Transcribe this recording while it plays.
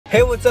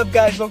Hey, what's up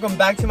guys? Welcome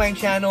back to my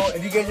channel.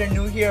 If you guys are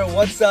new here,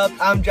 what's up?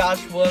 I'm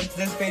Joshua.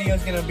 This video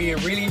is gonna be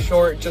really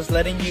short, just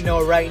letting you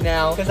know right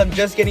now, because I'm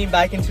just getting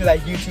back into that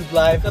YouTube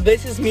live. So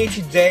this is me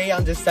today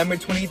on December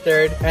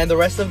 23rd, and the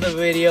rest of the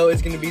video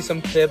is gonna be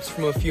some clips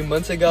from a few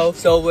months ago.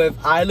 So if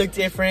I look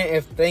different,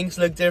 if things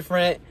look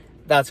different,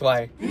 that's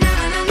why.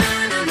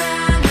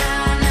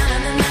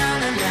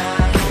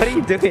 What are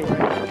you doing?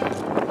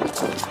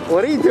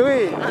 What are you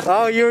doing?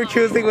 Oh, you were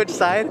choosing which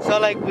side? So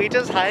like we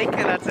just hike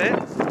and that's it?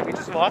 We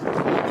just walk?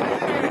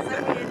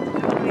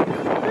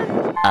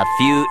 A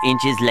few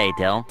inches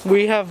later.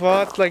 We have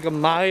walked like a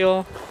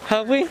mile.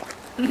 Have we?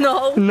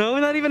 No. No,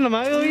 not even a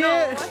mile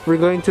yet? We're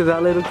going to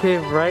that little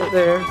cave right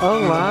there.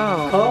 Oh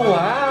wow. Oh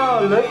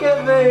wow, look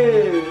at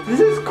this. This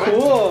is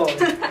cool.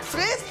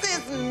 This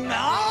is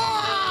nice.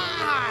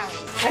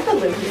 I can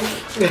live here.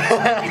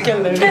 I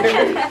can live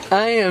here.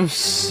 I am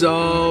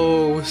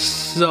so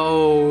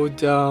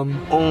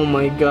dumb. Oh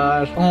my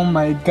god. Oh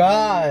my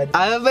god.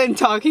 I have been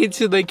talking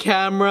to the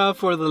camera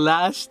for the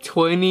last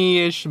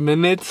 20-ish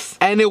minutes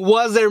and it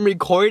wasn't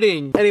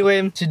recording.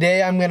 Anyway,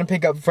 today I'm gonna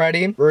pick up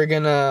Freddie. We're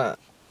gonna,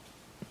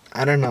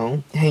 I don't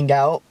know, hang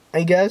out,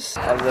 I guess.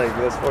 I was like,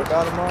 let's work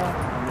out tomorrow.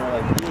 And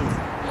they're like,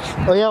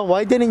 please. Oh yeah,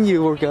 why didn't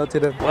you work out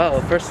today? Well,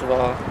 first of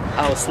all,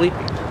 I was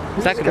sleeping.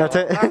 Second of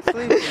all,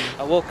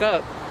 I woke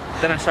up,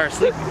 then I started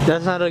sleeping.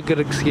 That's not a good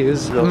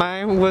excuse.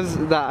 Mine was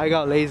that I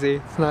got lazy.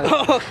 It's not.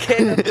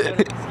 Okay, that's a good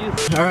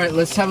excuse. Alright,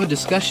 let's have a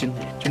discussion.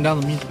 Turn down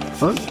the music.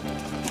 What?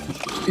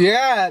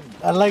 Yeah,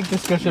 I like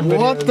discussion videos.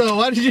 What the?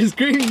 Why did you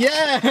scream?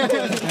 Yeah!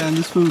 And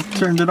this fool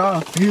turned it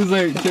off. He was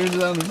like, turns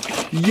it on.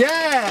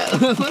 Yeah!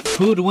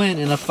 Who would win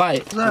in a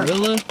fight? A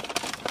gorilla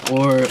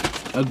or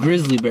a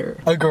grizzly bear?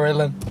 A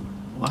gorilla.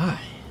 Why?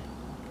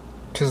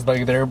 Cause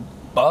like they're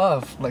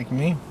buff like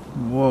me.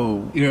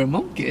 Whoa. You're a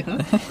monkey, huh?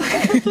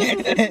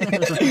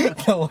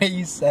 The way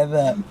you said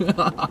that.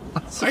 Why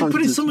are you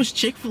putting so much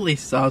Chick-fil-A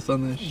sauce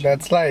on this shit?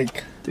 That's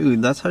like...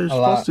 Dude, that's how you're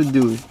supposed to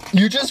do it.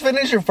 You just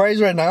finished your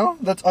fries right now?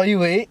 That's all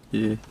you ate?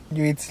 Yeah.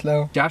 You eat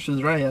slow. Josh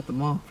was right at the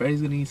mall.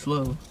 Freddy's gonna eat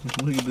slow.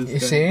 Look at this You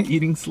guy. see?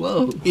 Eating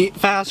slow. Eat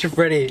faster,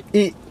 Freddy.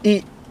 Eat.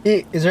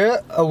 Is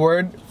there a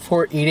word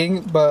for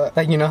eating, but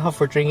like you know how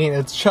for drinking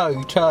it's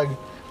chug.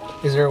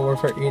 Is there a word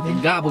for eating?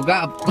 Gobble,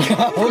 gobble.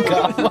 Oh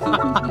god.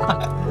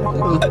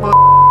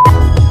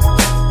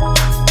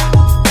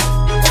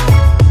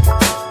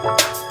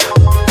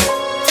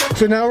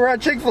 So now we're at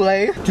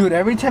Chick-fil-A. Dude,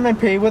 every time I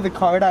pay with a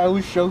card, I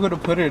always struggle to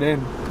put it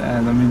in.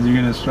 And that means you're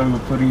gonna struggle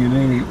putting it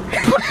in.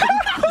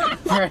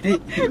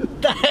 Freddy.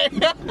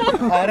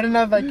 I don't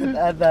know if I can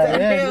add that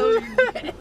in.